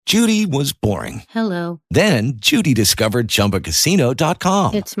Judy was boring. Hello. Then Judy discovered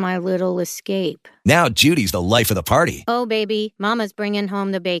ChumbaCasino.com. It's my little escape. Now Judy's the life of the party. Oh, baby, mama's bringing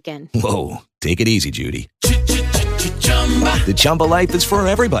home the bacon. Whoa, take it easy, Judy. The Chumba life is for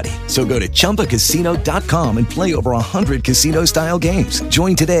everybody. So go to ChumbaCasino.com and play over 100 casino-style games.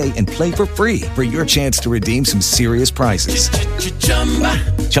 Join today and play for free for your chance to redeem some serious prizes.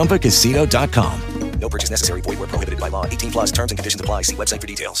 ChumbaCasino.com. No purchase necessary. Void where prohibited by law. 18 plus terms and conditions apply. See website for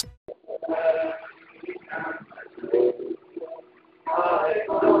details.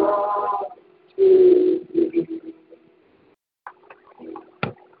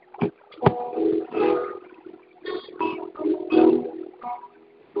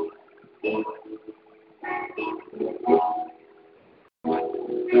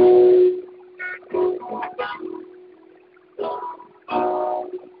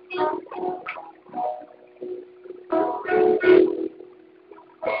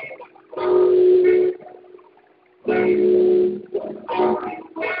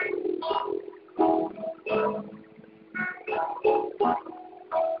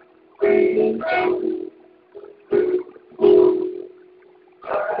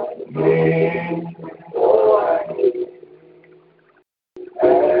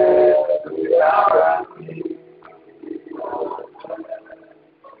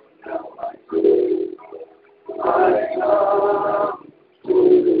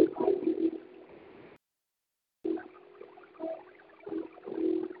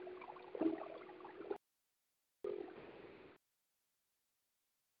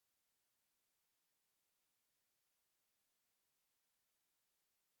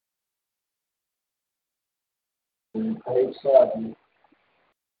 Page 7.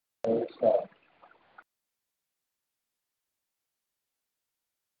 Page 7.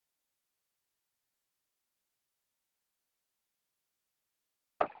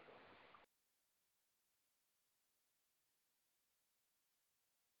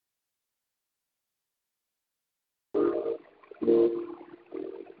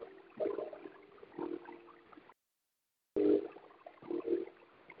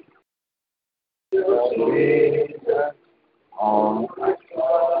 Jesus, on my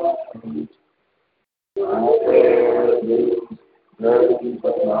cross, my burdens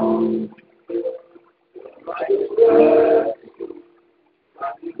alone. My strength, my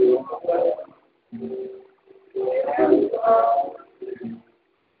joy, and all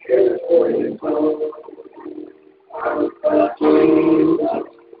care for His love. I will tell Jesus,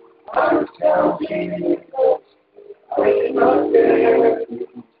 I will tell Jesus, I will not bear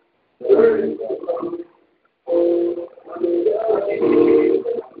burdens alone.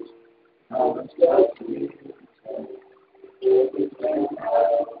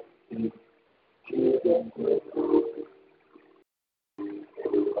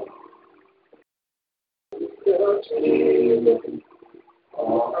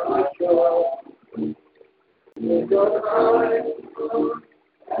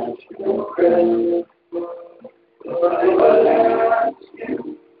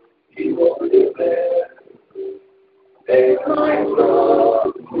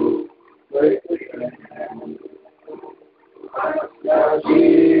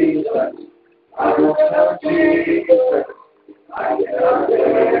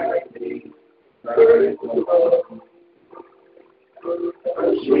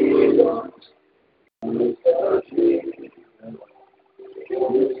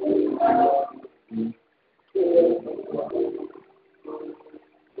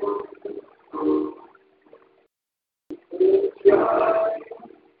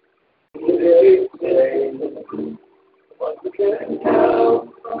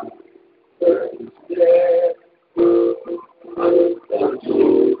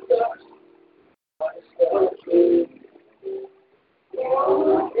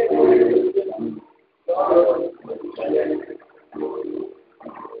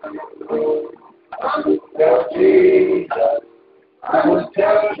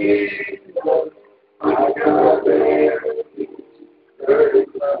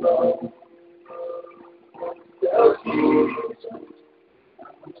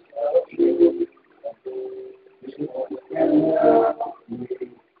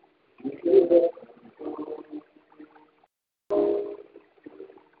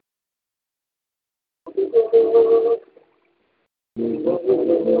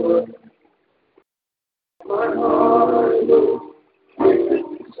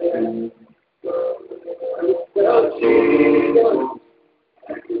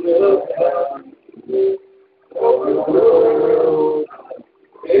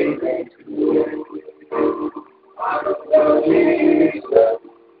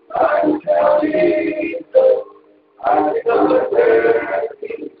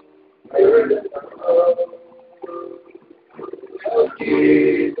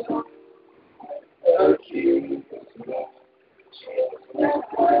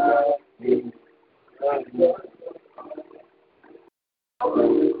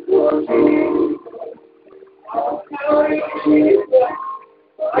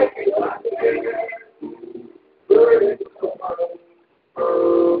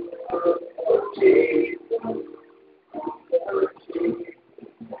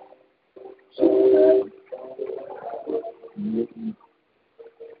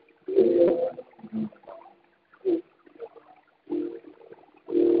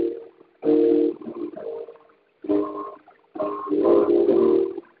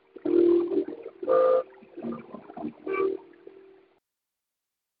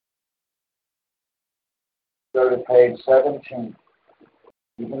 Go to page 17.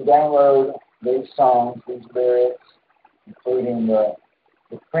 You can download these songs, these lyrics, including the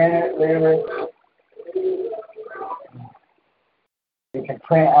printed lyrics. You can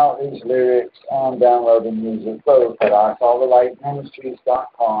print out these lyrics and download the music both at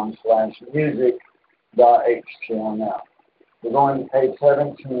iSawTheLightMinistries.com/music.html. We're going to page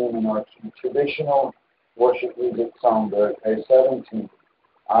 17 in our traditional worship music songbook, page 17.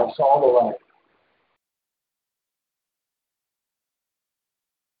 I Saw the Light.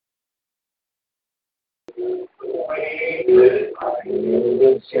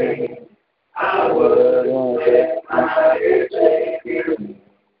 Would sing, I wouldn't let my ears hear me.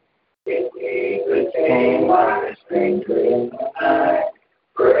 If he became my stranger in the night,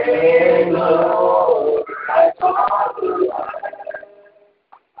 praise the Lord, I saw the light.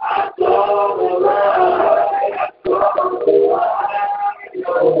 I saw the light, I saw the light.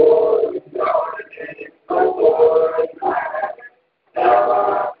 No more darkness, no more night. Now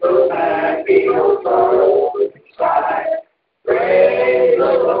I'm so happy, no sorrow inside. Praise the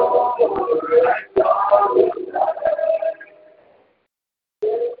Lord, I saw the light.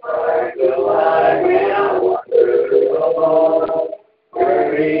 Like the light when I wandered alone,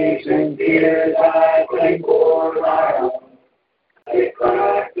 worries and tears I thank for my own. They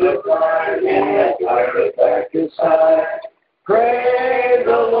cracked the blind and turned back aside. Praise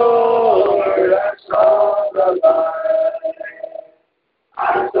the Lord, I saw the light.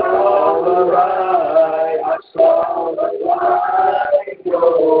 I saw the light, I saw the light.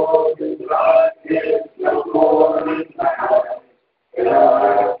 No darkness, no more night. And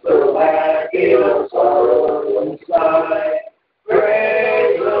I'm so happy, no sorrow inside.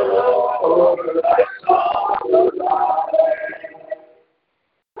 Praise the Lord, I saw the light.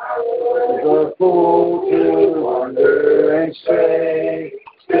 I was a fool to wander and stray,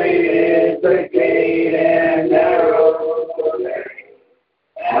 straight is the gate and narrow the lane.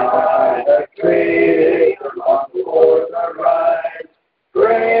 Now I have traded along for the right.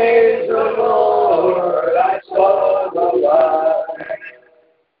 Praise the Lord, I saw the light.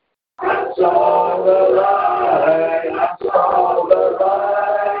 I saw the light, I saw the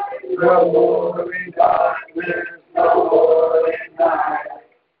light. No more in darkness, no more in night.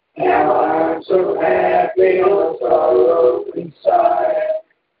 Now I'm so happy, no sorrow inside.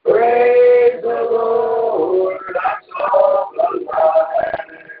 Praise the Lord, I saw the light.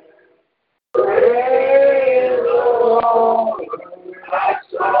 Praise the Lord, I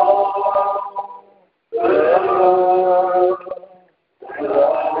saw the light.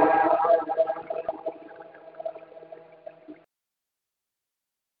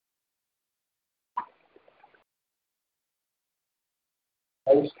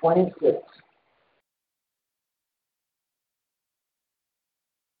 Page 26.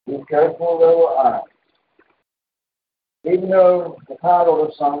 Be careful, little eyes. Even though the title of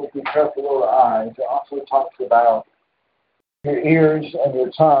the song is Be Careful, Little Eyes, it also talks about your ears and your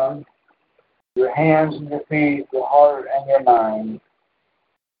tongue, your hands and your feet, your heart and your mind,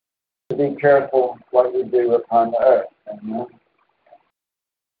 to be careful what you do upon the earth. Amen.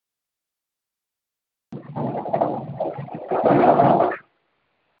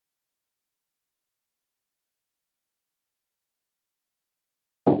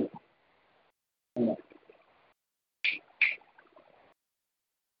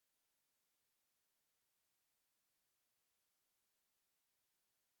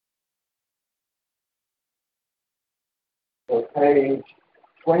 So page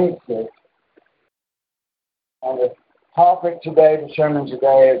 26. And the topic today, the sermon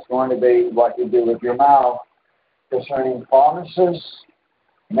today, is going to be what you do with your mouth concerning promises,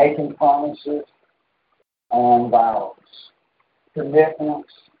 making promises, and vows.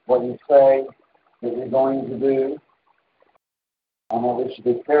 Commitments, what you say that you're going to do, and that we should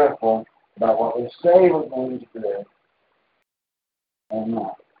be careful about what we say we're going to do and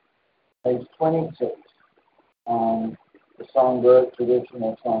not. Page 26 on the songbook,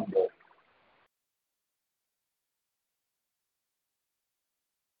 traditional songbook.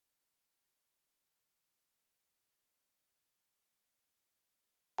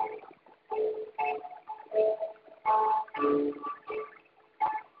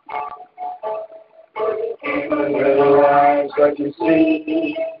 Realize what you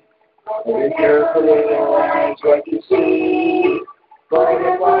see. Be careful in your eyes what you see. For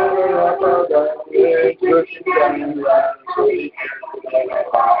the Father up above is looking down and around. So be careful in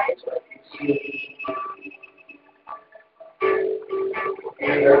your eyes what you see.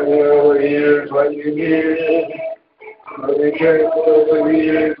 In your ears what you hear. Be careful in your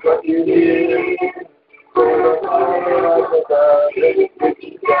ears what you hear. For the Father up above is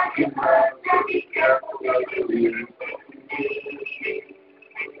looking down and around. So be careful in your ears what you hear.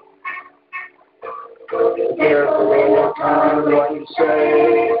 Be careful in your tongue what you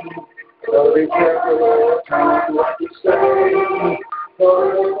say. So be careful in your tongue what you say.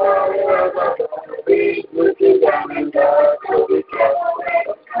 For the Father of above is looking down and down. So be careful in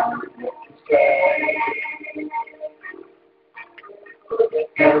your tongue what you say. Be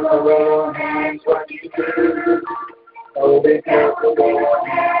careful in your hands what you do. So be careful in your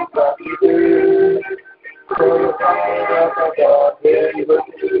hands what you do. For the Father of above is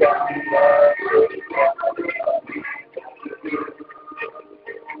looking down and down. So be careful in your hands what you do.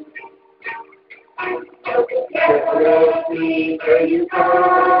 Careful in your feet where you go.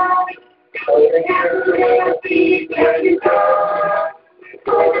 So be careful in your feet where you go.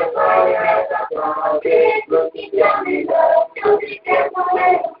 For the Father of above is looking down and down. So be careful in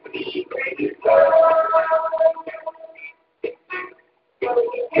your feet where you go.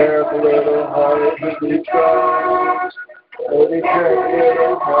 Careful little heart who you trust. So be careful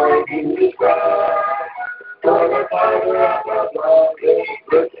little heart who you trust. For the Father up above is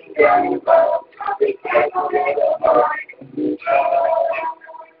looking down and down. So be careful little heart who you trust.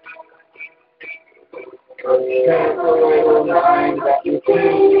 So be careful little mind what you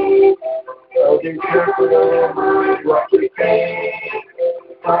think. So be careful little mind what you think.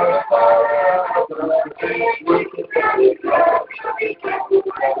 For the Father up above is looking down and down. So be careful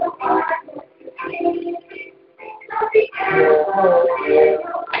little heart who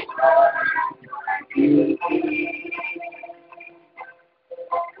you think.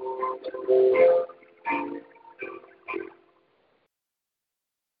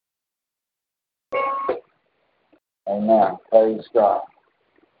 Amen. Praise God.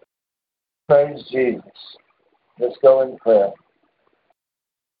 Praise Jesus. Let's go in prayer.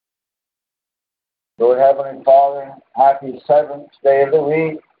 Lord Heavenly Father, happy 7th day of the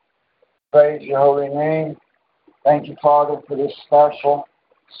week. Praise your holy name. Thank you, Father, for this special,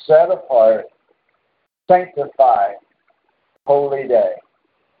 set apart, sanctified, holy day.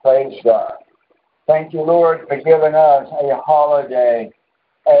 Praise God. Thank you, Lord, for giving us a holiday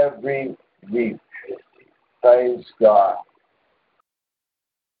every week. Praise God.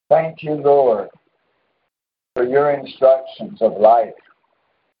 Thank you, Lord, for your instructions of life,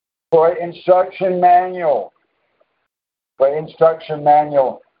 for an instruction manual,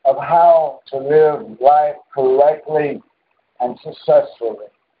 of how to live life correctly and successfully.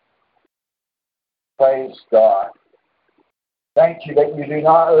 Praise God. Thank you that you do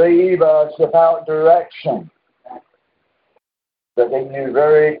not leave us without direction, but that you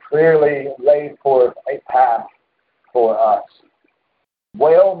very clearly lay forth a path for us.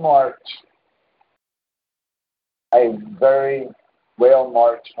 Well-marked, a very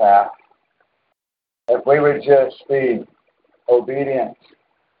well-marked path. If we would just be obedient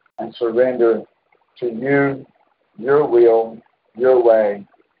and surrender to you, your will, your way,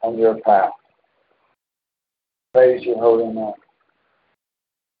 and your path. Praise your holy name.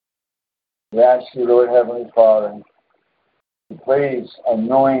 We ask you, Lord Heavenly Father, to please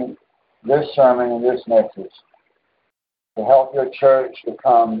anoint this sermon and this message to help your church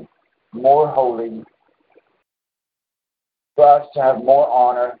become more holy, for us to have more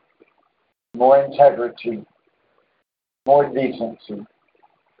honor, more integrity, more decency,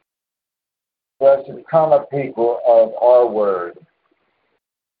 for us to become a people of our word,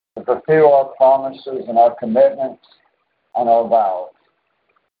 to fulfill our promises and our commitments and our vows.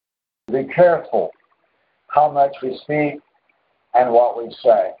 Be careful how much we speak and what we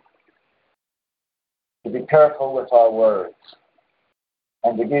say. To be careful with our words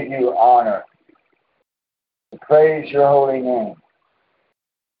and to give you honor, to praise your holy name.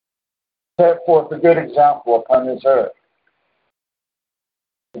 Set forth a good example upon this earth,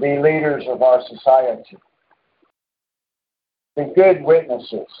 to be leaders of our society, be good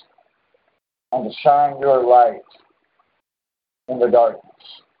witnesses, and to shine your light in the darkness.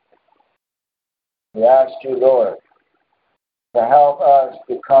 We ask you, Lord, to help us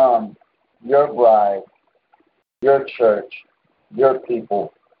become your bride, your church, your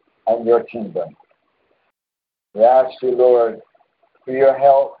people, and your kingdom. We ask you, Lord, for your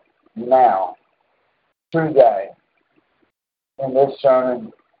help now, today, in this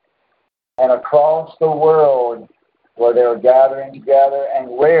sermon, and across the world where they're gathering together and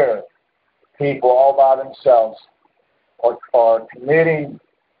where people all by themselves are committing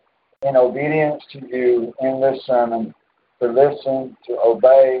in obedience to you in this sermon to listen, to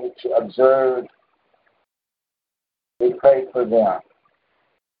obey, to observe. We pray for them,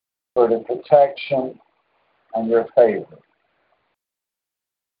 for the protection and your favor.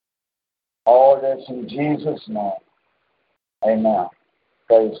 All this in Jesus' name. Amen.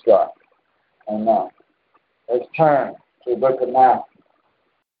 Praise God. Amen. Let's turn to the book of Matthew.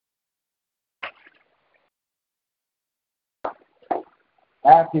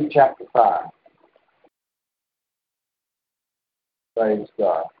 Matthew chapter 5. Praise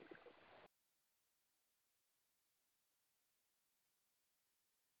God.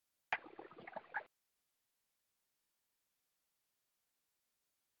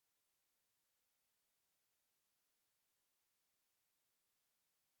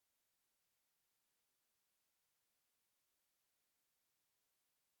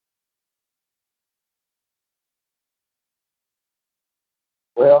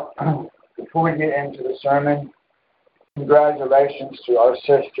 Well, before we get into the sermon, congratulations to our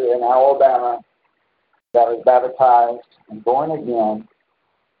sister in Alabama that was baptized and born again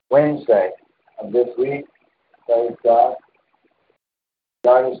Wednesday of this week. Praise God.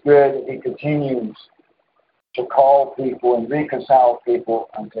 God is good. He continues to call people and reconcile people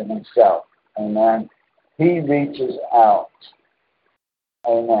unto himself. Amen. He reaches out.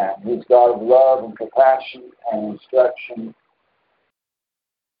 Amen. He's God of love and compassion and instruction.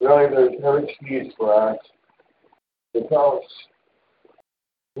 Really, there's no excuse for us because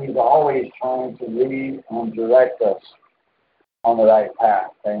He's always trying to lead and direct us on the right path.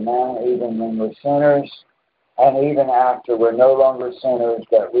 Amen. Even when we're sinners and even after we're no longer sinners,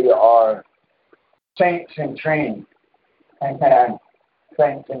 that we are saints in training. Amen.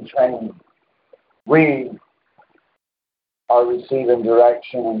 Saints in training. We are receiving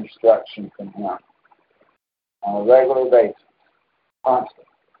direction and instruction from Him on a regular basis, constantly.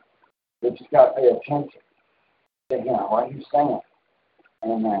 We just got to pay attention to Him, what He's saying.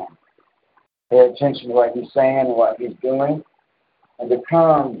 Amen. Pay attention to what He's saying and what He's doing, and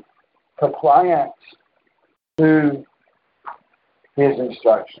become compliant to His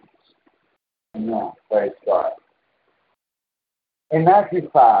instructions. Amen. Praise God. In Matthew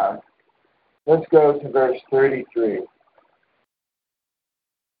 5, let's go to verse 33.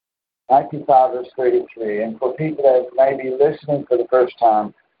 Matthew 5, verse 33. And for people that may be listening for the first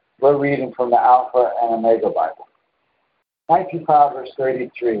time, we're reading from the Alpha and Omega Bible. Matthew 5, verse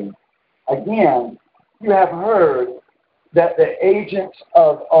 33. Again, you have heard that the agents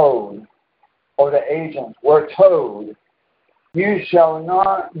of old, or the agents were told, you shall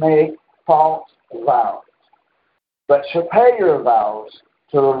not make false vows, but shall pay your vows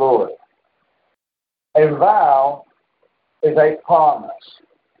to the Lord. A vow is a promise,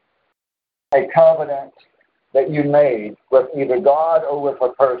 a covenant that you made with either God or with a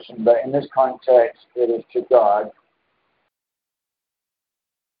person, but in this context, it is to God.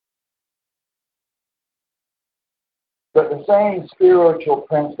 But the same spiritual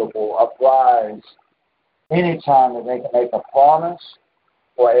principle applies anytime that they can make a promise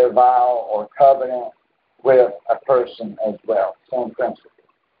or a vow or covenant with a person as well. Same principle.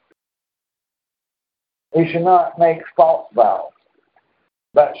 You should not make false vows,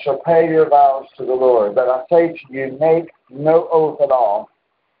 but shall pay your vows to the Lord. But I say to you, make no oath at all,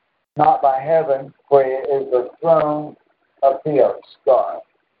 not by heaven, for it is the throne of Theos, God.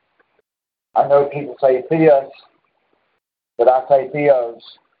 I know people say Theos, but I say Theos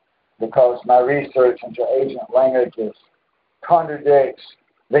because my research into ancient languages contradicts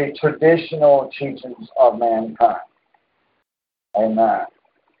the traditional teachings of mankind. Amen.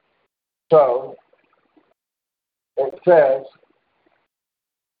 So, it says,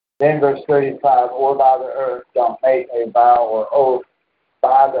 in verse 35, or by the earth, don't make a vow or oath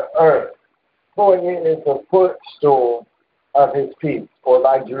by the earth, for it is the footstool of his peace, or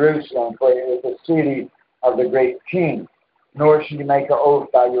by Jerusalem, for it is the city of the great king. Nor should you make an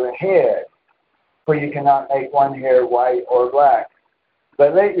oath by your head, for you cannot make one hair white or black.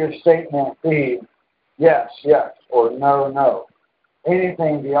 But let your statement be yes, yes, or no, no.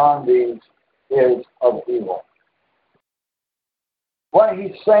 Anything beyond these is of evil. What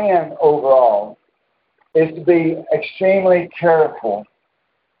he's saying overall is to be extremely careful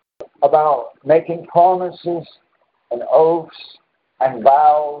about making promises and oaths and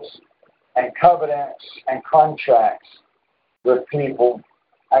vows and covenants and contracts with people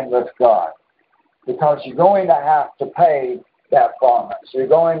and with God. Because you're going to have to pay that promise. You're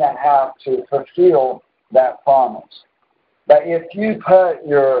going to have to fulfill that promise. that if you put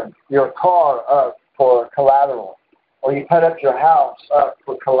your car up for collateral, or you put up your house up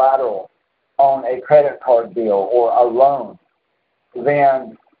for collateral on a credit card bill or a loan,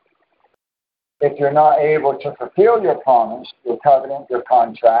 then if you're not able to fulfill your promise, your covenant, your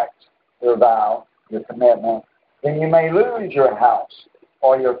contract, your vow, your commitment, then you may lose your house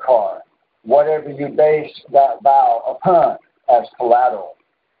or your car, whatever you base that vow upon as collateral.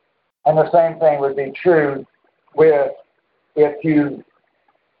 And the same thing would be true with if you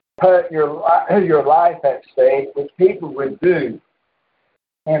put your life at stake, which people would do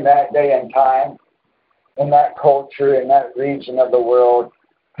in that day and time, in that culture, in that region of the world.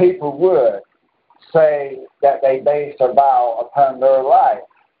 People would say that they based a vow upon their life.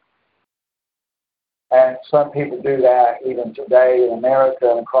 And some people do that even today in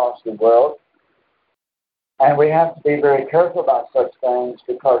America and across the world. And we have to be very careful about such things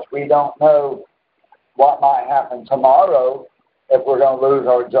because we don't know what might happen tomorrow, if we're going to lose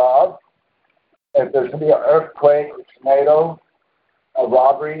our job, if there's going to be an earthquake, a tornado, a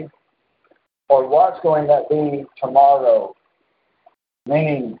robbery, or what's going to be tomorrow.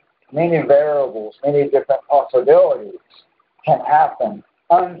 Many variables, many different possibilities can happen,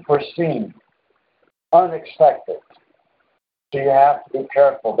 unforeseen, unexpected. So you have to be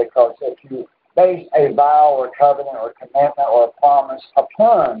careful, because if you base a vow or covenant or commitment or a promise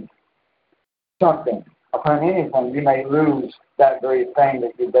upon something, upon anything, you may lose that very thing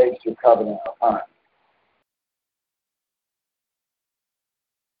that you based your covenant upon.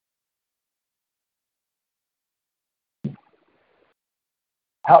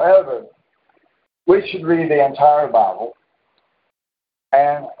 However, we should read the entire Bible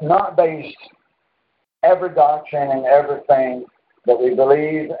and not base every doctrine and everything that we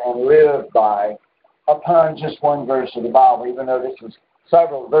believe and live by upon just one verse of the Bible, even though this is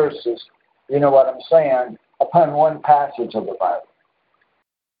several verses, you know what I'm saying, upon one passage of the Bible.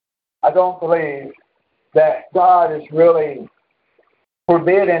 I don't believe that God is really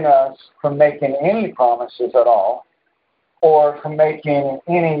forbidding us from making any promises at all, or from making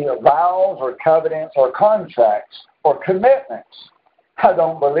any vows or covenants or contracts or commitments. I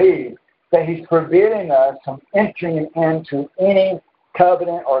don't believe that He's forbidding us from entering into any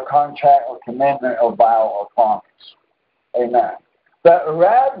covenant or contract or commitment or vow or promise. Amen. But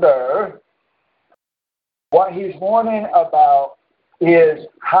rather, what He's warning about is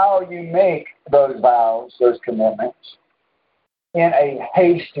how you make those vows, those commitments, in a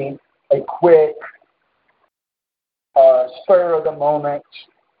hasty, a quick, spur of the moment,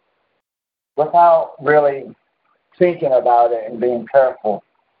 without really thinking about it and being careful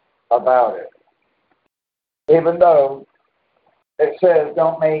about it. Even though it says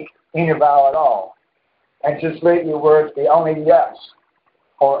don't make any vow at all, and just let your words be only yes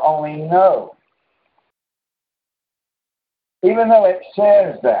or only no. Even though it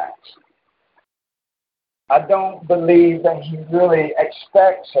says that, I don't believe that He really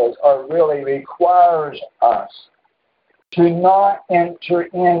expects us or really requires us to not enter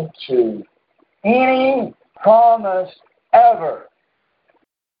into any promise ever,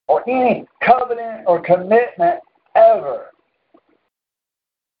 or any covenant or commitment ever.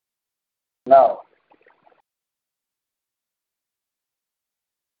 No.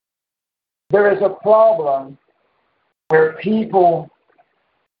 There is a problem where people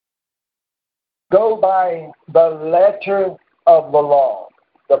go by the letter of the law.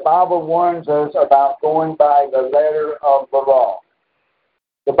 The Bible warns us about going by the letter of the law.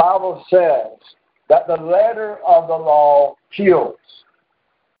 The Bible says that the letter of the law kills,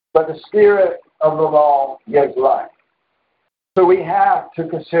 but the spirit of the law gives life. So we have to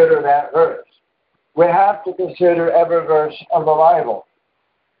consider that verse. We have to consider every verse of the Bible.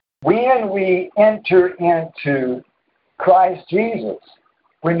 When we enter into Christ Jesus,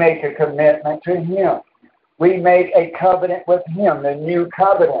 we make a commitment to Him. We make a covenant with Him, the new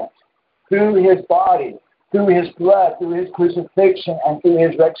covenant, through His body, through His blood, through His crucifixion, and through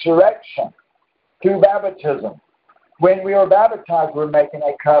His resurrection, through baptism. When we are baptized, we're making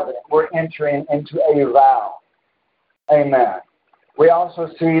a covenant. We're entering into a vow. Amen. We also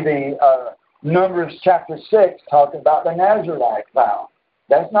see the Numbers chapter 6 talking about the Nazarite vow.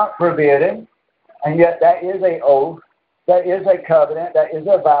 That's not forbidden, and yet that is an oath. That is a covenant, that is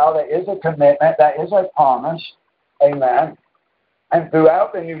a vow, that is a commitment, that is a promise. Amen. And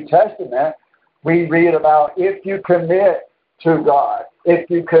throughout the New Testament, we read about if you commit to God, if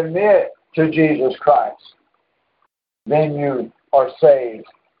you commit to Jesus Christ, then you are saved.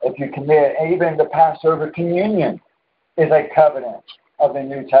 If you commit, even the Passover communion is a covenant of the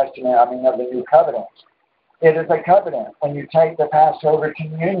New Testament, of the New Covenant. It is a covenant. When you take the Passover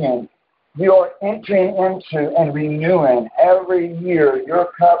communion, you are entering into and renewing every year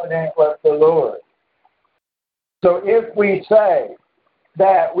your covenant with the Lord. So if we say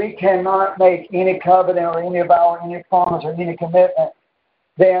that we cannot make any covenant or any vow or any promise or any commitment,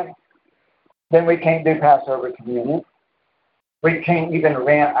 then we can't do Passover communion. We can't even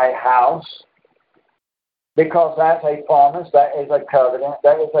rent a house, because that's a promise, that is a covenant,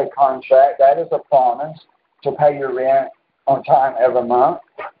 that is a contract, that is a promise to pay your rent on time every month.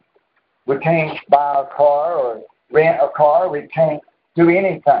 We can't buy a car or rent a car. We can't do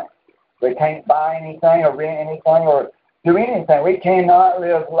anything. We can't buy anything or rent anything or do anything. We cannot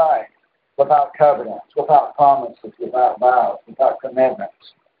live life without covenants, without promises, without vows, without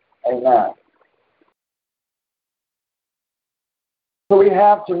commitments. Amen. So we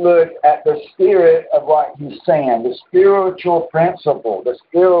have to look at the spirit of what he's saying, the spiritual principle, the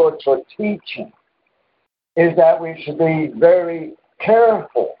spiritual teaching, is that we should be very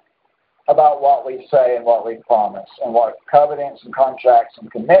careful about what we say and what we promise and what covenants and contracts and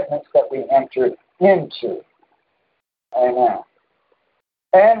commitments that we enter into. Amen.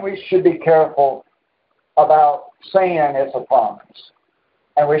 And we should be careful about saying it's a promise.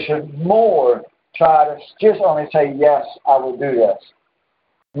 And we should more try to just only say, yes, I will do this.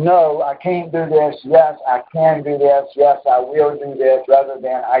 No, I can't do this. Yes, I can do this. Yes, I will do this, rather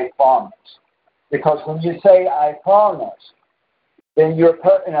than I promise. Because when you say I promise, then you're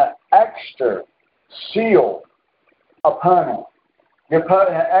putting an extra seal upon it. You're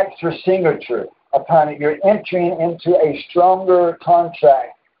putting an extra signature upon it. You're entering into a stronger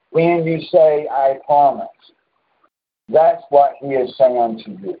contract when you say I promise. That's what he is saying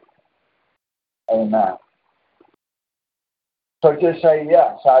to you. Amen. So just say,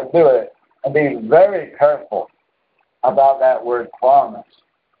 yes, I do it. And be very careful about that word promise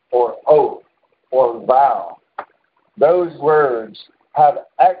or oath or vow. Those words have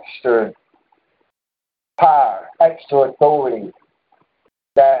extra power, extra authority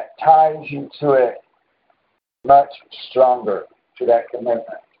that ties you to it much stronger, to that commitment.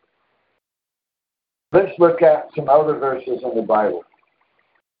 Let's look at some other verses in the Bible.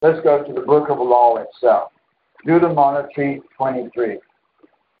 Let's go to the book of the law itself. Deuteronomy 23.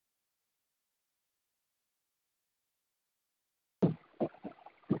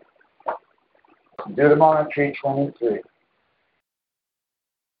 Deuteronomy 23.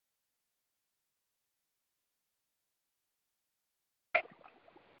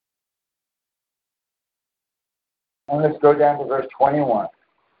 And let's go down to verse 21.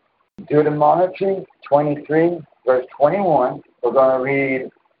 Deuteronomy 23, verse 21. We're going to read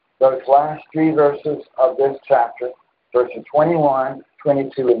those last three verses of this chapter, verses 21,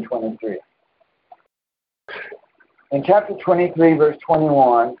 22, and 23. In chapter 23, verse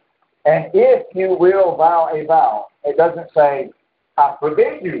 21, and if you will vow a vow, it doesn't say, I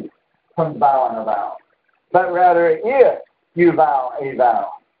forbid you from vowing a vow, but rather, if you vow a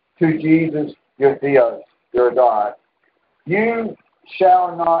vow to Jesus, your Theos, your God, you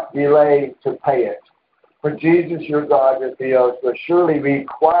shall not delay to pay it. For Jesus, your God, your Theos, will surely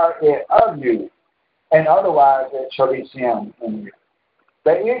require it of you, and otherwise it shall be sin in you.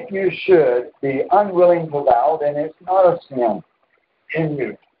 But if you should be unwilling to vow, then it's not a sin in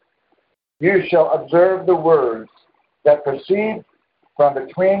you. You shall observe the words that proceed from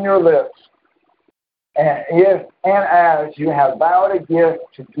between your lips, and as you have vowed a gift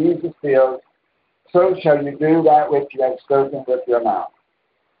to Jesus Theos, so shall you do that which you have spoken with your mouth.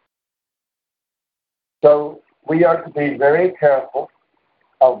 So we are to be very careful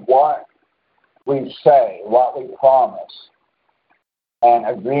of what we say, what we promise, and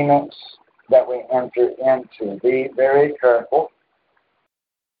agreements that we enter into. Be very careful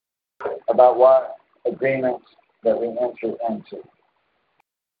about what agreements that we enter into.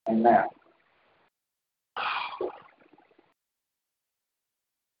 Amen.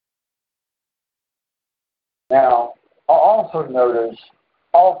 Now, I'll also notice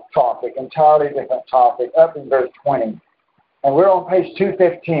off topic, entirely different topic, up in verse 20. And we're on page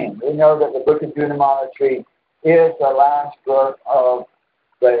 215. We know that the book of Deuteronomy is the last book of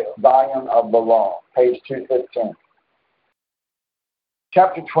the volume of the law, page 215.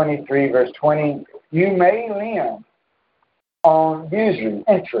 Chapter 23, verse 20, you may lend on usury,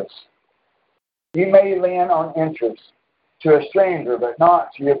 interest. You may lend on interest to a stranger, but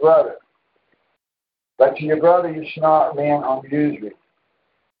not to your brother. But to your brother you should not lend on usury.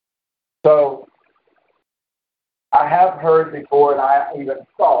 So, I have heard before, and I even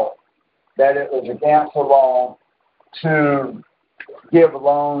thought, that it was against the law to give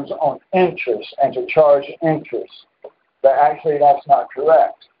loans on interest and to charge interest. But actually that's not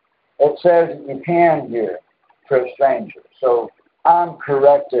correct. It says that you can give to a stranger. So I'm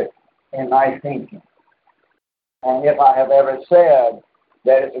corrected in my thinking. And if I have ever said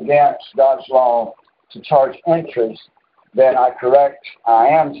that it's against God's law to charge interest, then I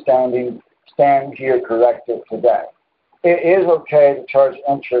stand here corrected today. It is okay to charge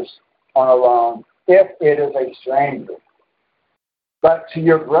interest on a loan if it is a stranger. But to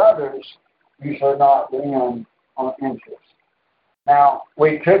your brothers, you shall not lend on interest. Now,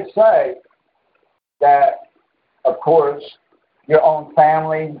 we could say that, of course, your own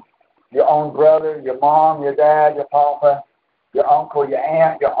family, your own brother, your mom, your dad, your papa, your uncle, your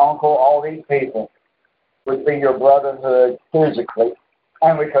aunt, your uncle, all these people would be your brotherhood physically.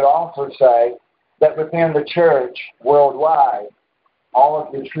 And we could also say that within the church worldwide, all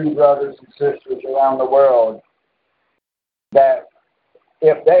of your true brothers and sisters around the world, that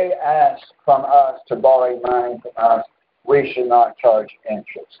if they ask from us to borrow money from us, we should not charge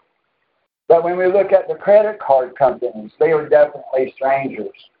interest. But when we look at the credit card companies, they are definitely strangers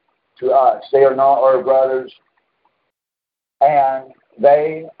to us. They are not our brothers, and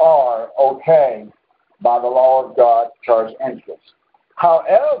they are okay by the law of God to charge interest.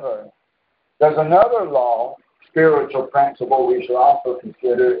 However, there's another law, spiritual principle we should also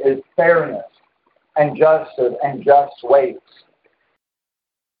consider, is fairness and justice and just weights.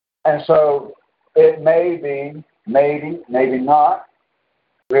 And so it may be, maybe not.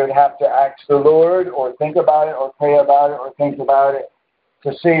 We would have to ask the Lord or think about it or pray about it or think about it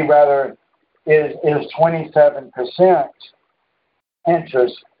to see whether is 27%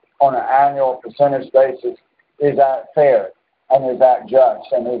 interest on an annual percentage basis, is that fair? And is that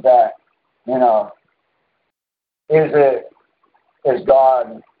just? And is that, is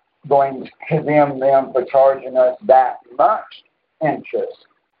God going to condemn them for charging us that much interest?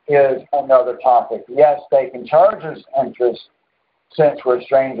 Is another topic. Yes, they can charge us interest since we're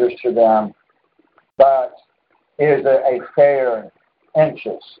strangers to them, but is it a fair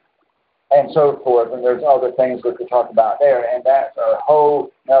interest? And so forth. And there's other things we could talk about there, and that's a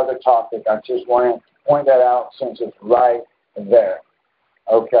whole other topic. I just want to point that out since it's right there.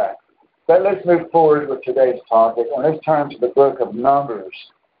 Okay. But let's move forward with today's topic, and let's turn to the book of Numbers.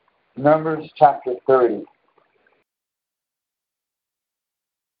 Numbers chapter 30.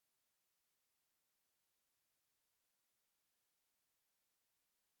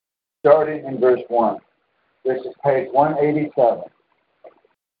 Starting in verse 1. This is page 187.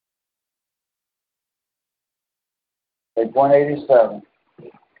 Page 187.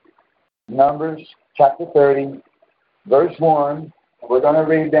 Numbers chapter 30, verse 1. We're going to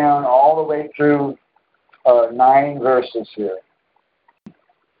read down all the way through 9 verses here.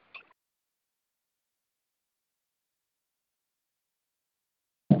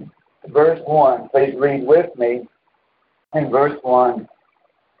 Verse 1, please read with me in verse 1.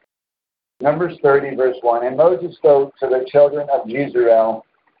 Numbers 30, verse 1. And Moses spoke to the children of Israel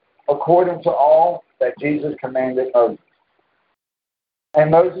according to all that Jesus commanded Moses. And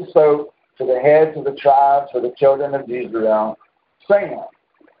Moses spoke to the heads of the tribes of the children of Israel, saying,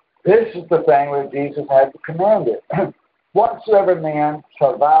 this is the thing which Jesus had commanded. Whatsoever man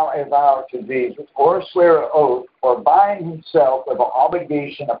shall vow a vow to Jesus, or swear an oath, or bind himself with an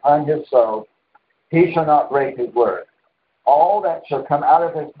obligation upon his soul, he shall not break his word. All that shall come out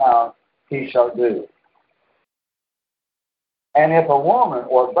of his mouth, he shall do. And if a woman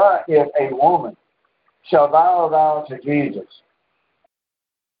shall vow a vow to Jesus,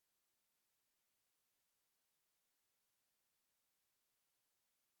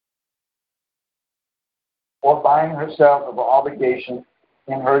 or bind herself of an obligation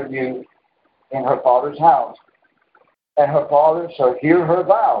in her youth in her father's house, and her father shall hear her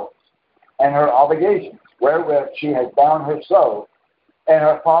vows and her obligations, wherewith she has bound her soul, and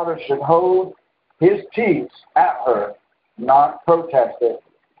her father should hold his peace at her, not protest it,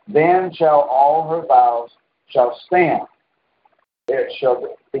 then shall all her vows shall stand. It shall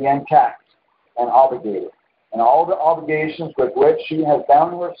be intact and obligated, and all the obligations with which she has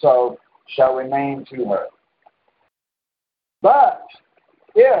bound her soul shall remain to her. But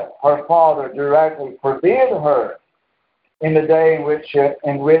if her father directly forbid her in the day in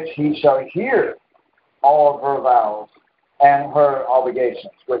which he shall hear all of her vows and her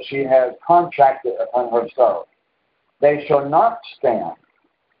obligations, which she has contracted upon her soul, they shall not stand.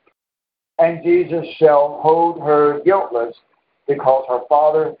 And Jesus shall hold her guiltless, because her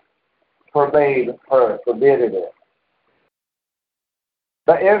father forbade it.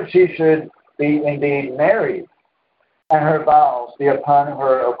 But if she should be indeed married, and her vows be upon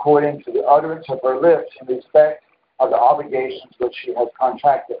her according to the utterance of her lips in respect of the obligations which she has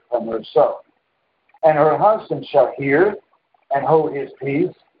contracted from her soul, and her husband shall hear and hold his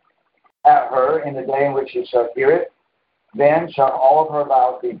peace at her in the day in which he shall hear it, then shall all of her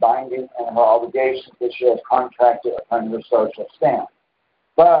vows be binding, and her obligations that she has contracted upon her so shall stand.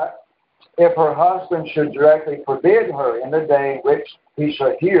 But if her husband should directly forbid her in the day which he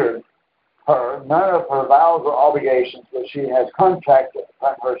shall hear her, none of her vows or obligations which she has contracted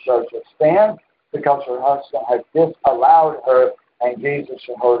upon her so shall stand, because her husband has disallowed her, and Jesus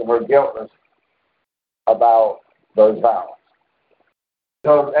shall hold her guiltless about those vows.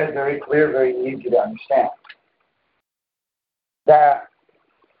 So that's very clear, very easy to understand. That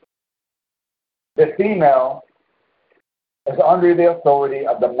the female is under the authority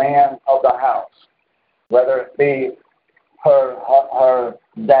of the man of the house, whether it be her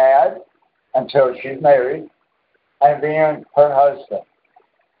dad until she's married, and then her husband.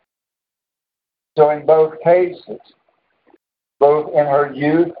 So in both cases, both in her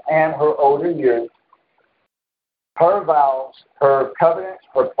youth and her older years, her vows, her covenants,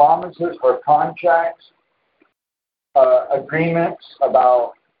 her promises, her contracts, agreements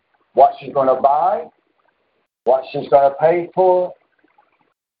about what she's going to buy, what she's going to pay for,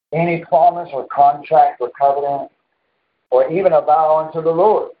 any promise or contract or covenant, or even a vow unto the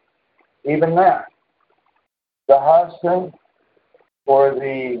Lord, even that. The husband or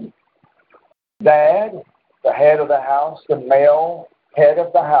the dad, the head of the house, the male head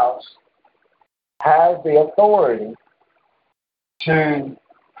of the house, has the authority to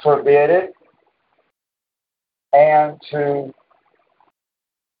forbid it and to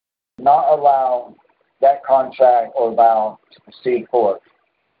not allow that contract or vow to proceed forth.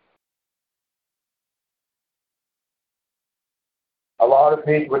 A lot of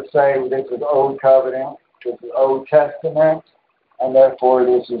people would say, well, this is Old Covenant, this is Old Testament, and therefore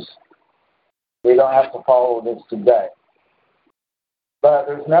we don't have to follow this today. But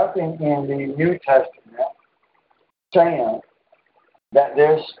there's nothing in the New Testament saying that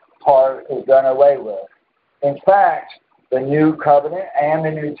this part is done away with. In fact, the New Covenant and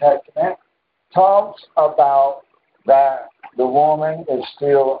the New Testament talks about that the woman is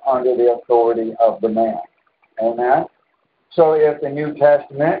still under the authority of the man. Amen? So if the New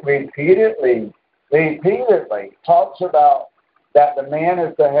Testament repeatedly talks about that the man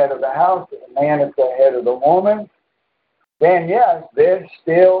is the head of the house, that the man is the head of the woman, then yes, this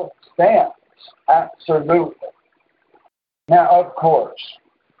still stands. Absolutely. Now, of course,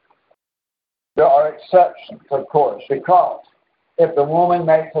 there are exceptions, of course, because if the woman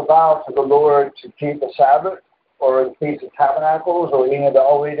makes a vow to the Lord to keep the Sabbath or the Feast of Tabernacles or any of the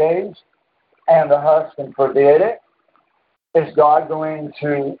holy days, and the husband forbid it, is God going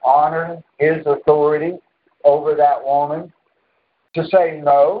to honor his authority over that woman to say,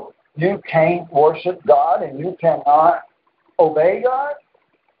 no, you can't worship God and you cannot obey God?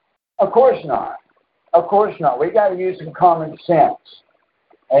 Of course not. Of course not. We got to use some common sense.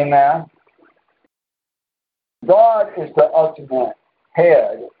 Amen. God is the ultimate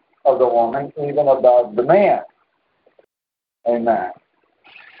head of the woman, even above the man. Amen.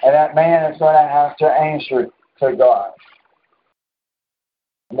 And that man is going to have to answer to God.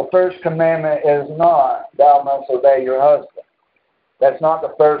 And the first commandment is not, thou must obey your husband. That's not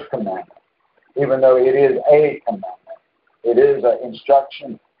the first commandment, even though it is a commandment. It is an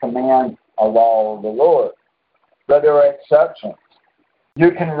instruction, command, a law of the Lord. But there are exceptions.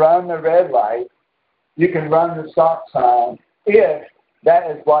 You can run the red light, you can run the stop sign, if that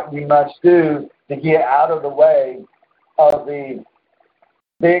is what you must do to get out of the way of the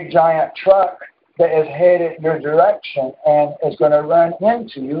big giant truck that is headed your direction and is going to run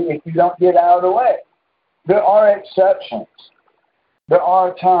into you if you don't get out of the way. There are exceptions. There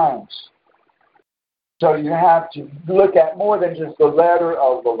are times. So you have to look at more than just the letter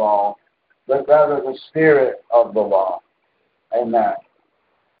of the law, but rather the spirit of the law. Amen.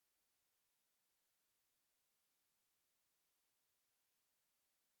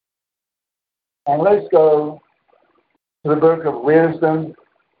 And let's go to the book of Wisdom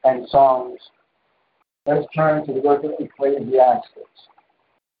and Songs. Let's turn to the book of Ecclesiastes.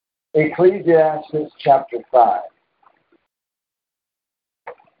 Ecclesiastes chapter 5.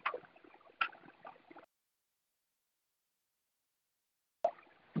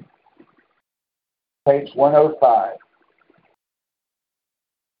 Page 105.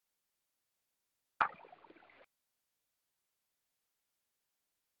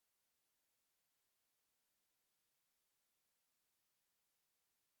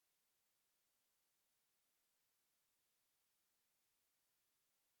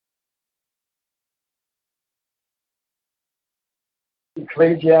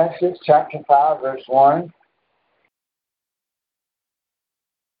 Ecclesiastes chapter 5, verse 1.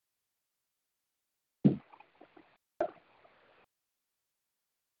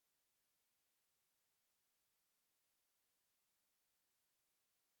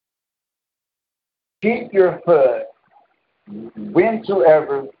 Keep your foot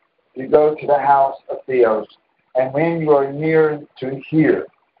whensoever you go to the house of Theos, and when you are near to hear.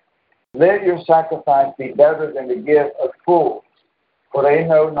 Let your sacrifice be better than the gift of fools, for they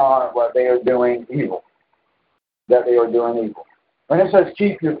know not what they are doing evil, that they are doing evil. When it says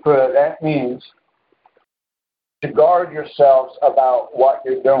keep your foot, that means to guard yourselves about what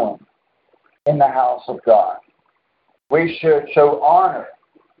you're doing in the house of God. We should show honor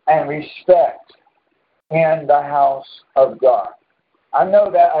and respect in the house of God. I know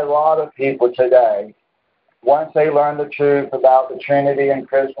that a lot of people today, once they learn the truth about the Trinity and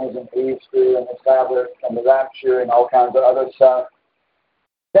Christmas and Easter and the Sabbath and the rapture and all kinds of other stuff,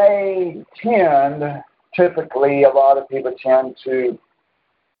 they typically, a lot of people tend to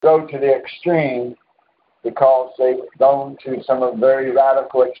go to the extreme because they've gone to some of the very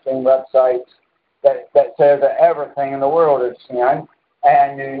radical extreme websites that says that everything in the world is sin,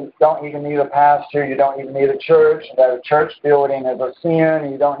 and you don't even need a pastor, you don't even need a church, that a church building is a sin,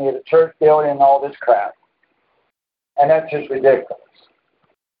 and you don't need a church building and all this crap. And that's just ridiculous.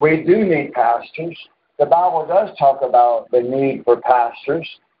 We do need pastors. The Bible does talk about the need for pastors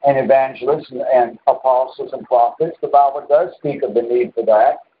and evangelists and apostles and prophets. The Bible does speak of the need for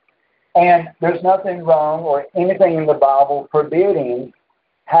that. And there's nothing wrong or anything in the Bible forbidding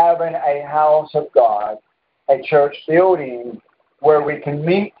having a house of God, a church building where we can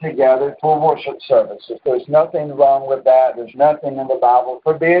meet together for worship services. There's nothing wrong with that. There's nothing in the Bible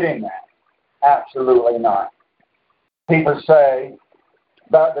forbidding that. Absolutely not. People say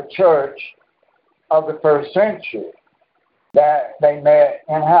about the church of the first century that they met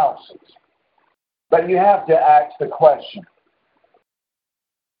in houses. But you have to ask the question,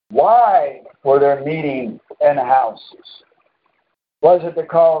 why were they meeting in houses? Was it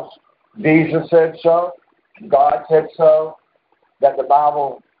because Jesus said so, God said so, that the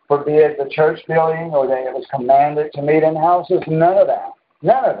Bible forbid the church building or that it was commanded to meet in houses? None of that.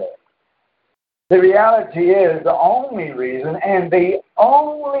 None of it. The reality is the only reason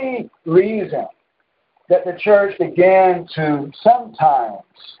that the church began to sometimes,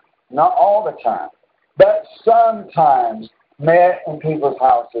 not all the time, but sometimes met in people's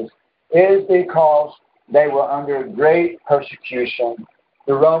houses is because they were under great persecution.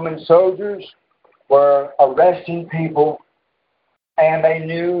 The Roman soldiers were arresting people, and they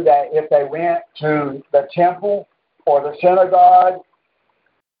knew that if they went to the temple or the synagogue,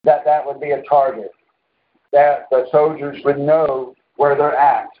 that would be a target, that the soldiers would know where they're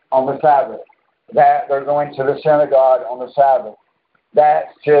at on the Sabbath, that they're going to the synagogue on the Sabbath. That's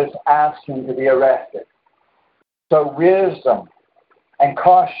just asking to be arrested. So wisdom and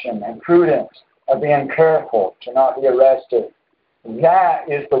caution and prudence of being careful to not be arrested, that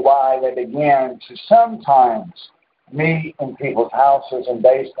is the why they began to sometimes meet in people's houses and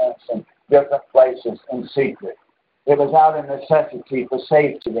basements and different places in secret. It was out of necessity for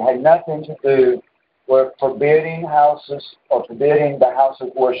safety. It had nothing to do with forbidding houses or forbidding the house of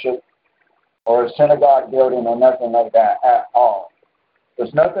worship or a synagogue building or nothing like that at all.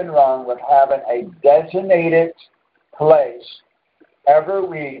 There's nothing wrong with having a designated place every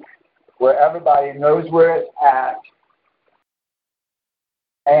week where everybody knows where it's at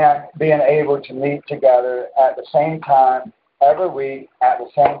and being able to meet together at the same time every week at the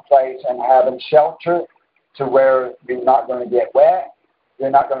same place and having shelter to where you're not going to get wet, you're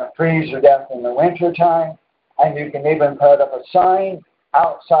not going to freeze to death in the wintertime, and you can even put up a sign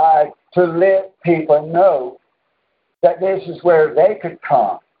outside to let people know that this is where they could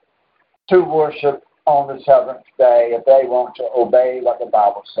come to worship on the seventh day if they want to obey what the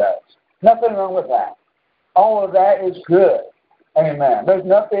Bible says. Nothing wrong with that. All of that is good. Amen. There's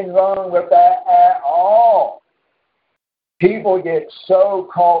nothing wrong with that at all. People get so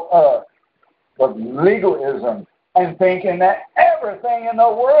caught up with legalism and thinking that everything in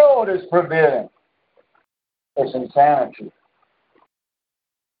the world is forbidden. It's insanity.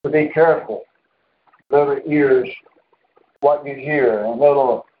 So be careful. Little ears, what you hear, and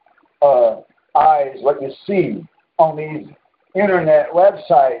little eyes, what you see on these internet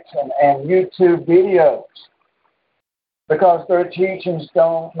websites and YouTube videos, because their teachings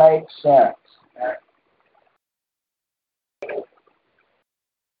don't make sense.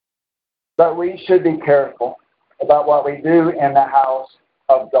 But we should be careful about what we do in the house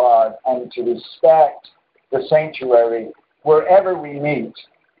of God and to respect the sanctuary wherever we meet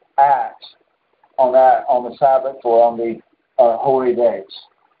at on the Sabbath or on the holy days.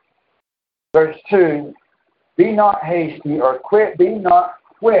 Verse 2, be not hasty or quick, be not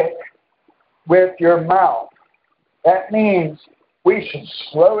quick with your mouth. That means we should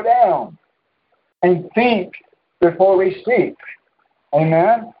slow down and think before we speak.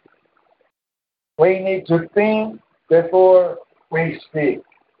 Amen? We need to think before we speak.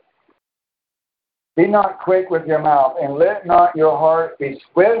 Be not quick with your mouth, and let not your heart be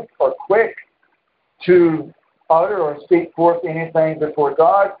swift or quick to utter or speak forth anything before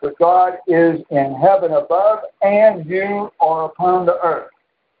God, for God is in heaven above, and you are upon the earth.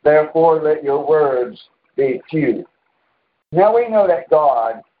 Therefore, let your words be few. Now we know that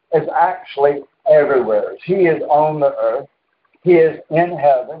God is actually everywhere. He is on the earth. He is in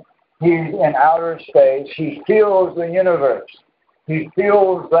heaven. He's in outer space. He fills the universe. He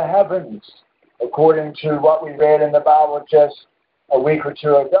fills the heavens, according to what we read in the Bible just a week or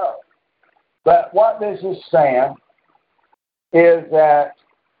two ago. But what this is saying is that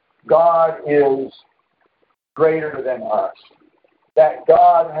God is greater than us. That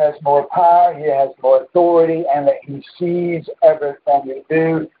God has more power, He has more authority, and that He sees everything you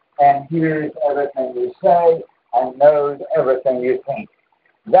do and hears everything you say and knows everything you think.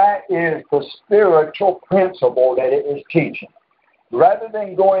 That is the spiritual principle that it is teaching. Rather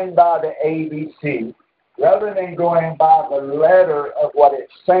than going by the ABC, rather than going by the letter of what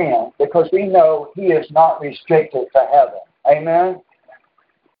it's saying, because we know He is not restricted to heaven. Amen?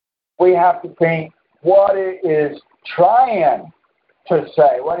 We have to think what it is trying to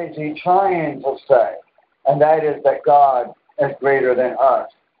say. What is He trying to say? And that is that God is greater than us.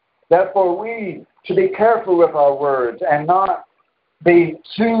 Therefore, we should be careful with our words and not be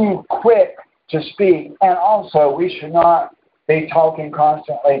too quick to speak. And also, we should not be talking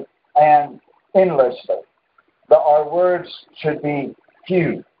constantly and endlessly. But our words should be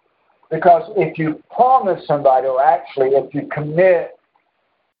few. Because if you promise somebody, or actually if you commit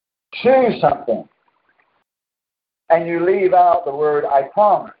to something, and you leave out the word I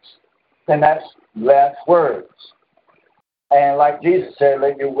promise, then that's less words. And like Jesus said,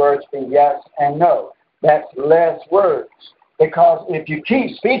 let your words be yes and no. That's less words. Because if you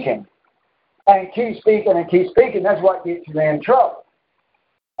keep speaking, and keep speaking and keep speaking, that's what gets you in trouble.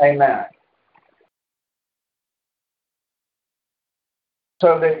 Amen.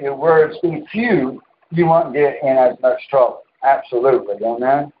 So that your words be few, you won't get in as much trouble. Absolutely.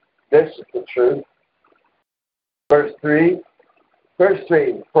 Amen. This is the truth. Verse 3.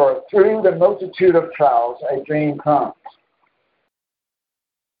 For through the multitude of trials a dream comes.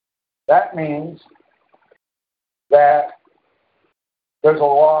 That means that there's a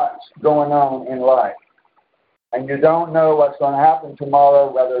lot going on in life. And you don't know what's going to happen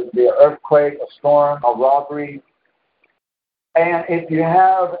tomorrow, whether it be an earthquake, a storm, a robbery. And if you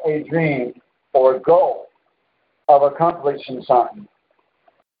have a dream or a goal of accomplishing something,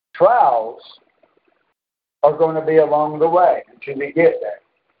 trials are going to be along the way until you get there.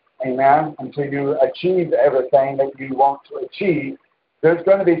 Amen? Until you achieve everything that you want to achieve, there's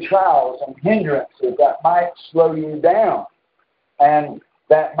going to be trials and hindrances that might slow you down and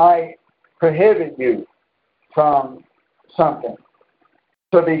that might prohibit you from something.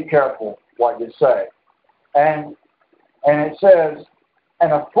 So be careful what you say. And it says,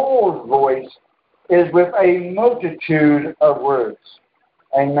 and a fool's voice is with a multitude of words.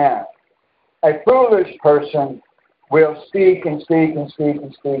 Amen. A foolish person will speak and speak and speak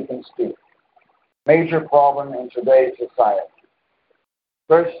and speak and speak. Major problem in today's society.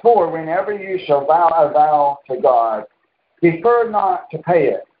 Verse 4, whenever you shall vow a vow to God, defer not to pay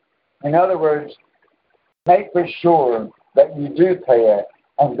it. In other words, make for sure that you do pay it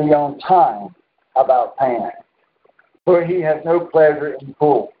and be on time about paying it. For He has no pleasure in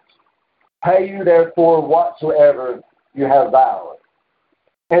fools. Pay you therefore whatsoever you have vowed.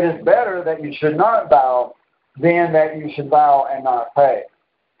 It is better that you should not vow than that you should vow and not pay.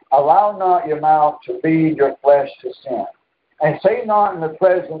 Allow not your mouth to lead your flesh to sin. And say not in the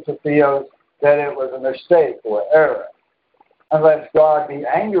presence of Theos that it was a mistake or error, unless God be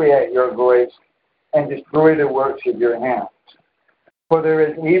angry at your voice and destroy the works of your hands. For there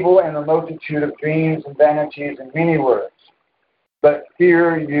is evil in the multitude of dreams and vanities and many words. But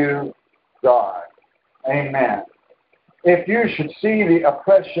fear you God. Amen. If you should see the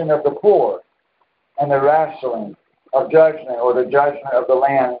oppression of the poor and the wrestling of judgment or the judgment of the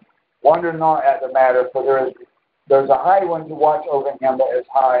land, wonder not at the matter, for there's a high one to watch over him that is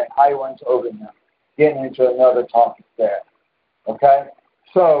high, and high ones over him. Getting into another topic there. Okay?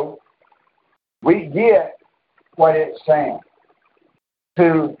 So, we get what it's saying.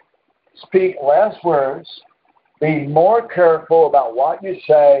 To speak less words, be more careful about what you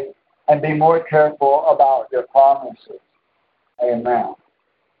say, and be more careful about your promises. Amen.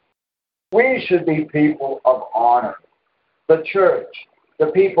 We should be people of honor. The church, the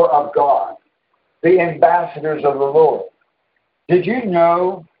people of God, the ambassadors of the Lord. Did you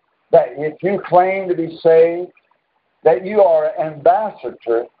know that if you claim to be saved, that you are an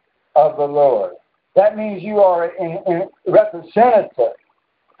ambassador of the Lord? That means you are a representative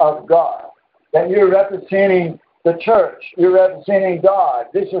of God. That you're representing the church. You're representing God.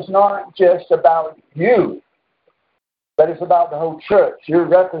 This is not just about you, but it's about the whole church. You're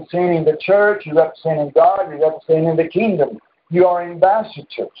representing the church. You're representing God. You're representing the kingdom. You are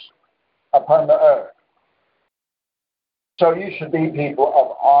ambassadors upon the earth. So you should be people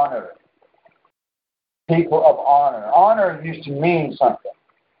of honor. People of honor. Honor used to mean something.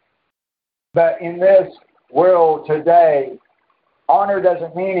 But in this world today, honor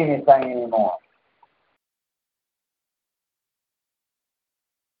doesn't mean anything anymore.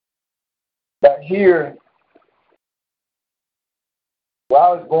 But here, where I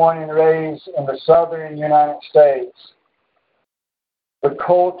was born and raised in the southern United States, the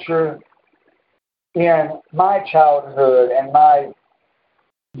culture in my childhood and my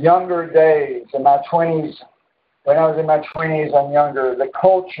younger days, in my 20s, when I was in my 20s and younger, the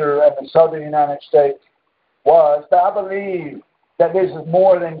culture of the southern United States was, but I believe that this is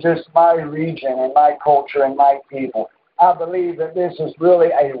more than just my region and my culture and my people. I believe that this is really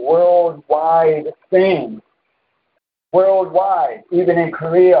a worldwide thing. Worldwide, even in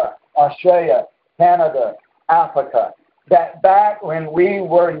Korea, Australia, Canada, Africa. That back when we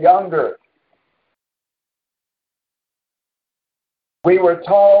were younger, we were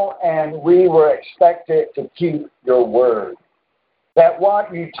taught and we were expected to keep your word. That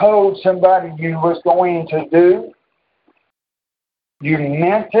what you told somebody you was going to do, you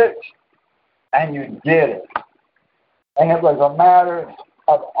meant it and you did it. And it was a matter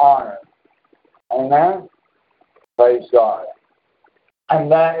of honor. Amen? Praise God.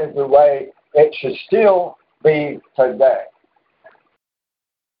 And that is the way it should still be today.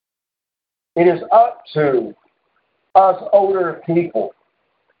 It is up to us older people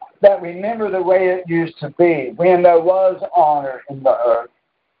that remember the way it used to be when there was honor in the earth,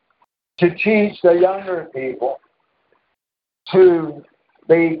 to teach the younger people to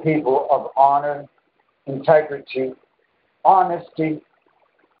be people of honor, integrity, honesty,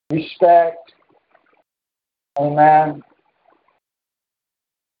 respect. Amen.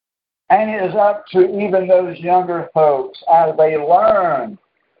 And it is up to even those younger folks as they learn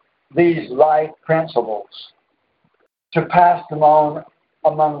these life principles to pass them on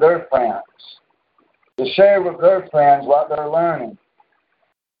among their friends, to share with their friends what they're learning.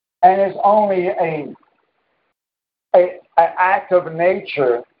 And it's only an act of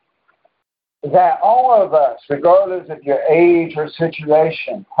nature that all of us, regardless of your age or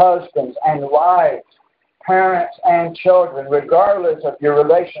situation, husbands and wives, parents and children, regardless of your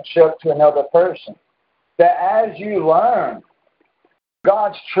relationship to another person, that as you learn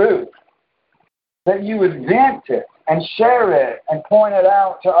God's truth, that you would vent it and share it and point it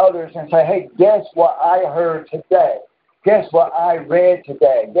out to others and say, hey, guess what I heard today? Guess what I read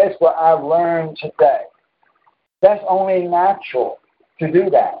today? Guess what I learned today? That's only natural to do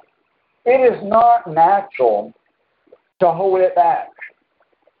that. It is not natural to hold it back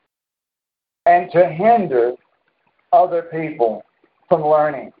and to hinder other people from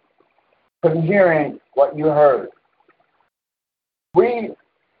learning, from hearing what you heard. We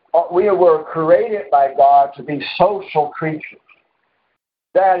were created by God to be social creatures.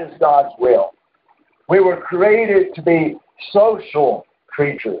 That is God's will. We were created to be social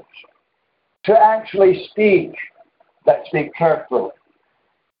creatures, to actually speak, but speak carefully.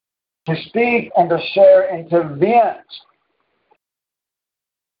 To speak and to share and to vent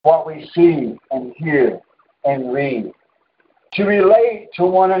what we see and hear and read. To relate to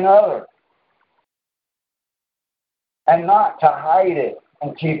one another and not to hide it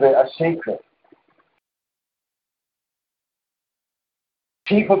and keep it a secret.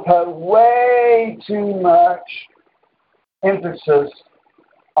 People put way too much emphasis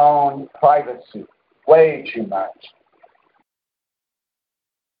on privacy. Way too much.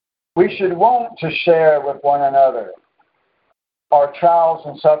 We should want to share with one another our trials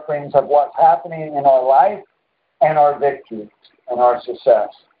and sufferings of what's happening in our life and our victories and our success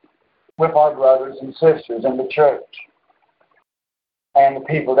with our brothers and sisters in the church and the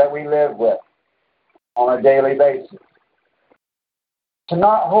people that we live with on a daily basis. To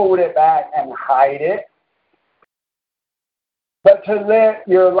not hold it back and hide it, but to let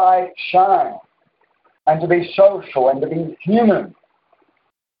your light shine and to be social and to be human.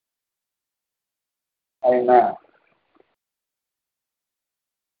 Amen.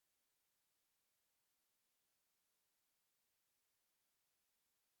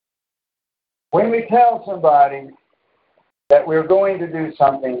 When we tell somebody that we're going to do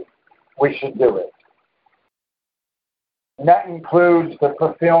something, we should do it. And that includes the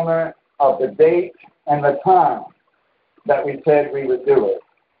fulfillment of the date and the time that we said we would do it.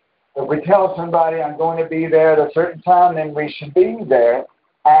 If we tell somebody I'm going to be there at a certain time, then we should be there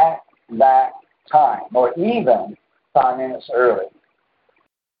at that time, or even 5 minutes early.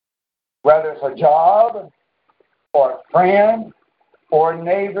 Whether it's a job, or a friend, or a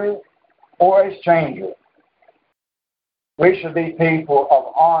neighbor, or a stranger, we should be people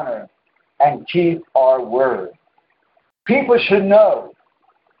of honor and keep our word. People should know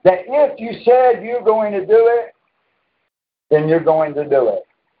that if you said you're going to do it, then you're going to do it.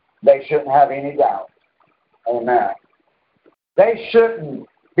 They shouldn't have any doubt. Amen. They shouldn't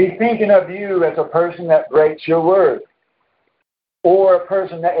be thinking of you as a person that breaks your word, or a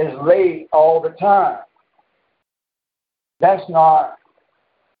person that is late all the time. That's not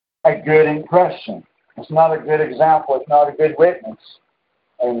a good impression. It's not a good example. It's not a good witness.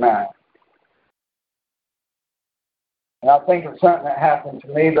 Amen. And I think of something that happened to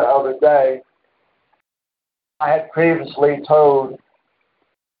me the other day. I had previously told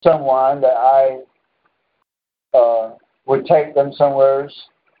someone that I would take them somewhere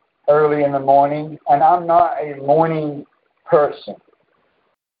early in the morning, and I'm not a morning person.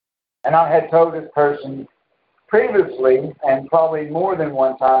 And I had told this person previously, and probably more than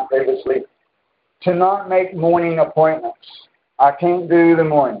one time previously, to not make morning appointments. I can't do the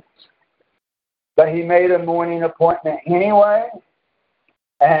mornings. But he made a morning appointment anyway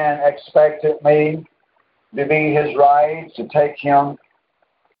and expected me to be his ride, to take him.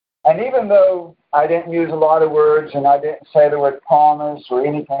 And even though I didn't use a lot of words and I didn't say the word promise or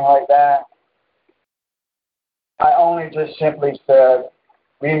anything like that, I only just simply said,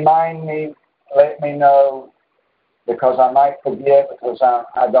 remind me, let me know, because I might forget, because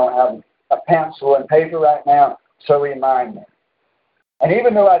I don't have a pencil and paper right now, so remind me. And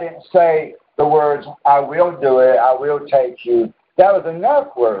even though I didn't say the words, I will do it, I will take you, that was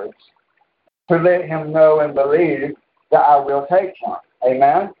enough words to let him know and believe that I will take him.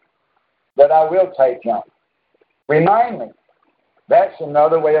 Amen? That I will take him. Remind me. That's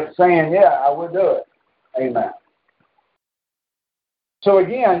another way of saying, yeah, I will do it. Amen. So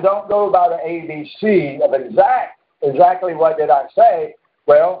again, don't go by the ABC of exactly what did I say.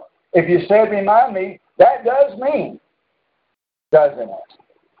 Well, if you said remind me, that does mean, doesn't it,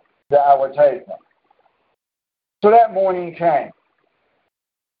 that I would take him. So that morning came.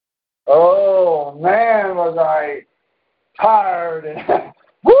 Oh, man, was I tired. And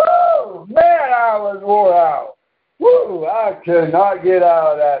woo, man, I was wore out. Woo, I could not get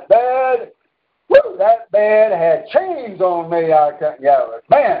out of that bed. Woo, that bed had chains on me. I couldn't get out of it.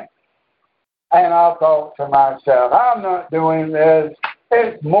 Man. And I thought to myself, I'm not doing this.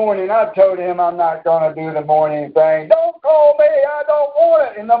 It's morning. I told him I'm not going to do the morning thing. Don't call me. I don't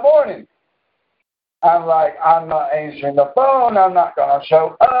want it in the morning. I'm like, I'm not answering the phone. I'm not going to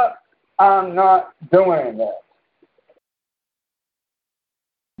show up. I'm not doing this.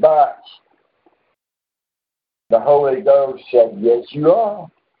 But the Holy Ghost said, yes, you are.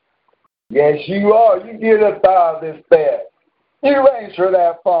 Yes, you are. You get up out of this bed. You answer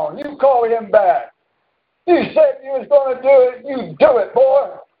that phone. You call him back. You said you was going to do it. You do it,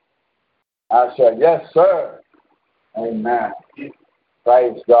 boy. I said, yes, sir. Amen.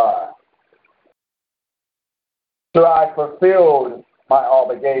 Praise God. So I fulfilled my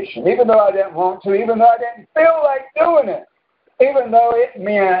obligation, even though I didn't want to, even though I didn't feel like doing it, even though it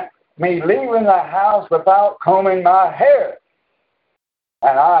meant me leaving the house without combing my hair.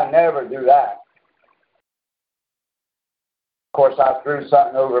 And I never do that. Of course, I threw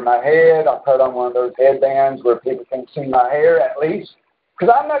something over my head. I put on one of those headbands where people can see my hair at least.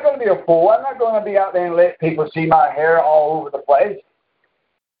 Because I'm not going to be a fool. I'm not going to be out there and let people see my hair all over the place.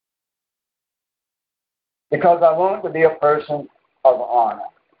 Because I want to be a person of honor.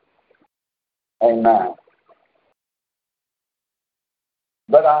 Amen.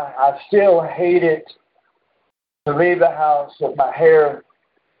 But I still hated to leave the house with my hair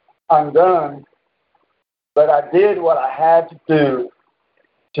undone. But I did what I had to do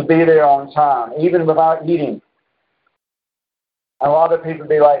to be there on time, even without eating. And a lot of people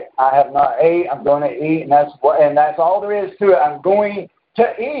be like, I have not ate, I'm going to eat, and that's all there is to it. I'm going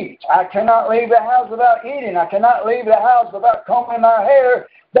to eat. I cannot leave the house without eating. I cannot leave the house without combing my hair.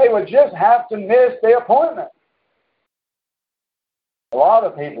 They would just have to miss the appointment. A lot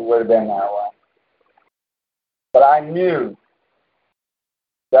of people would have been that way. But I knew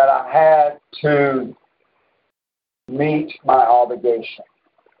that I had to meet my obligation.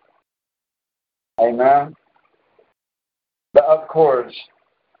 Amen? But of course,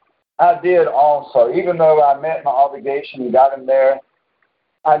 I did also, even though I met my obligation and got him there,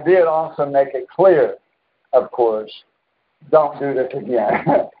 I did also make it clear, of course, don't do this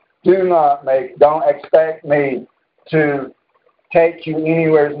again. Don't expect me to take you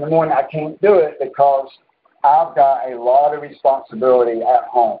anywhere in the morning. I can't do it because I've got a lot of responsibility at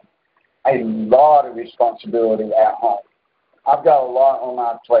home. A lot of responsibility at home. I've got a lot on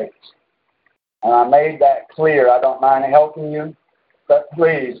my plate. And I made that clear. I don't mind helping you, but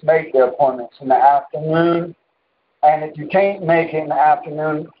please make the appointments in the afternoon. And if you can't make it in the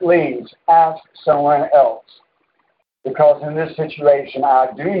afternoon, please ask someone else. Because in this situation, I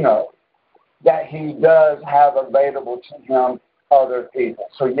do know that he does have available to him other people.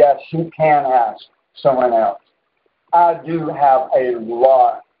 So yes, you can ask someone else. I do have a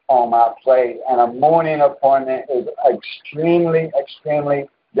lot on my plate, and a morning appointment is extremely, extremely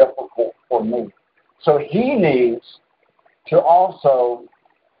difficult for me. So he needs to also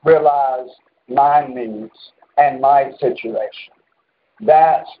realize my needs and my situation.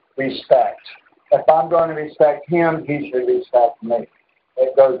 That's respect. If I'm going to respect him, he should respect me.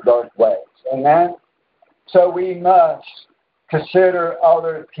 It goes both ways. Amen? So we must consider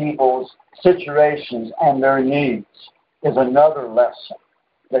other people's situations and their needs is another lesson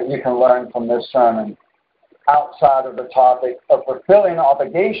that you can learn from this sermon. Outside of the topic of fulfilling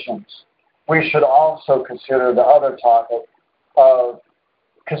obligations, we should also consider the other topic of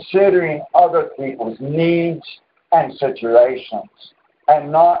considering other people's needs and situations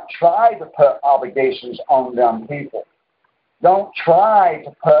and not try to put obligations on them people. Don't try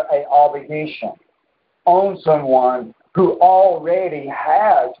to put an obligation on someone who already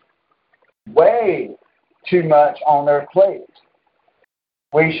has way too much on their plate.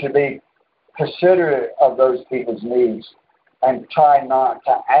 We should be considerate of those people's needs and try not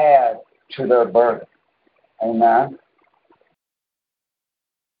to add to their burden. Amen.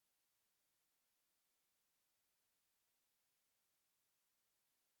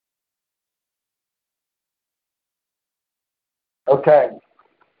 Okay,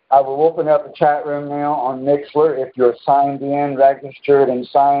 I will open up the chat room now on Mixlr. If you're signed in, registered, and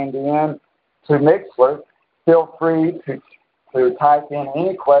signed in to Mixlr, feel free to type in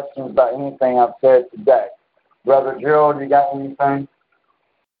any questions about anything I've said today. Brother Gerald, you got anything?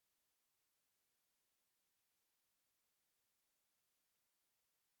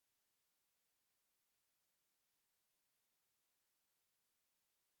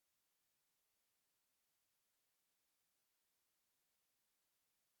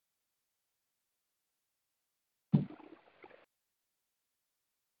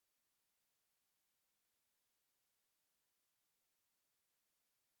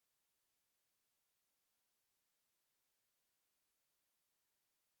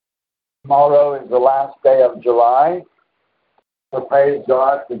 Tomorrow is the last day of July. So praise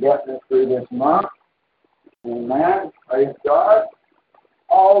God for getting us through this month. Amen. Praise God.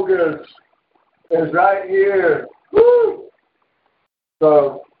 August is right here. Woo!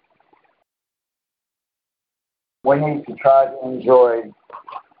 So we need to try to enjoy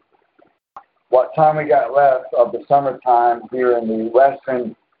what time we got left of the summertime here in the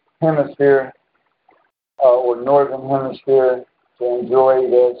Western Hemisphere or Northern Hemisphere to enjoy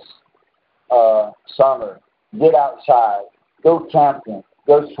this summer. Get outside. Go camping.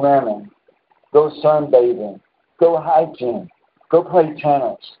 Go swimming. Go sunbathing. Go hiking. Go play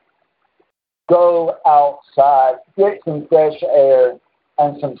tennis. Go outside. Get some fresh air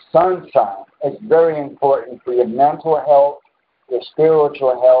and some sunshine. It's very important for your mental health, your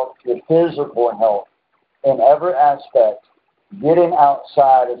spiritual health, your physical health. In every aspect, getting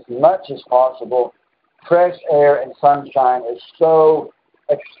outside as much as possible. Fresh air and sunshine is so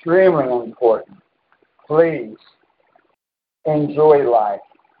extremely important. Please enjoy life.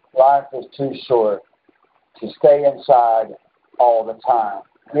 Life is too short to stay inside all the time.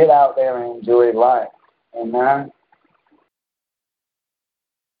 Get out there and enjoy life. Amen.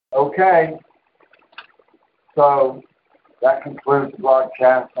 Okay. So that concludes the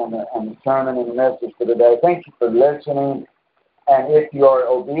broadcast and the sermon and the message for today. Thank you for listening. And if you are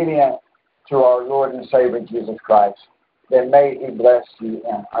obedient to our Lord and Savior Jesus Christ, then may He bless you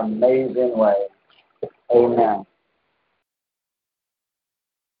in amazing ways. Amen.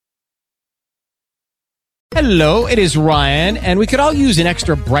 Hello, it is Ryan, and we could all use an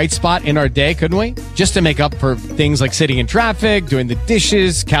extra bright spot in our day, couldn't we? Just to make up for things like sitting in traffic, doing the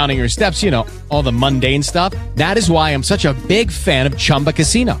dishes, counting your steps, all the mundane stuff. That is why I'm such a big fan of Chumba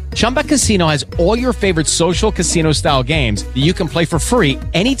Casino. Chumba Casino has all your favorite social casino-style games that you can play for free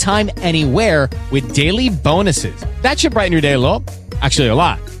anytime, anywhere with daily bonuses. That should brighten your day a little. Actually, a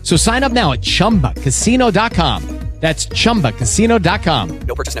lot. So sign up now at ChumbaCasino.com. That's ChumbaCasino.com.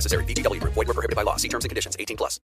 No purchase necessary. VGW Group. Void where prohibited by law. See terms and conditions. 18+.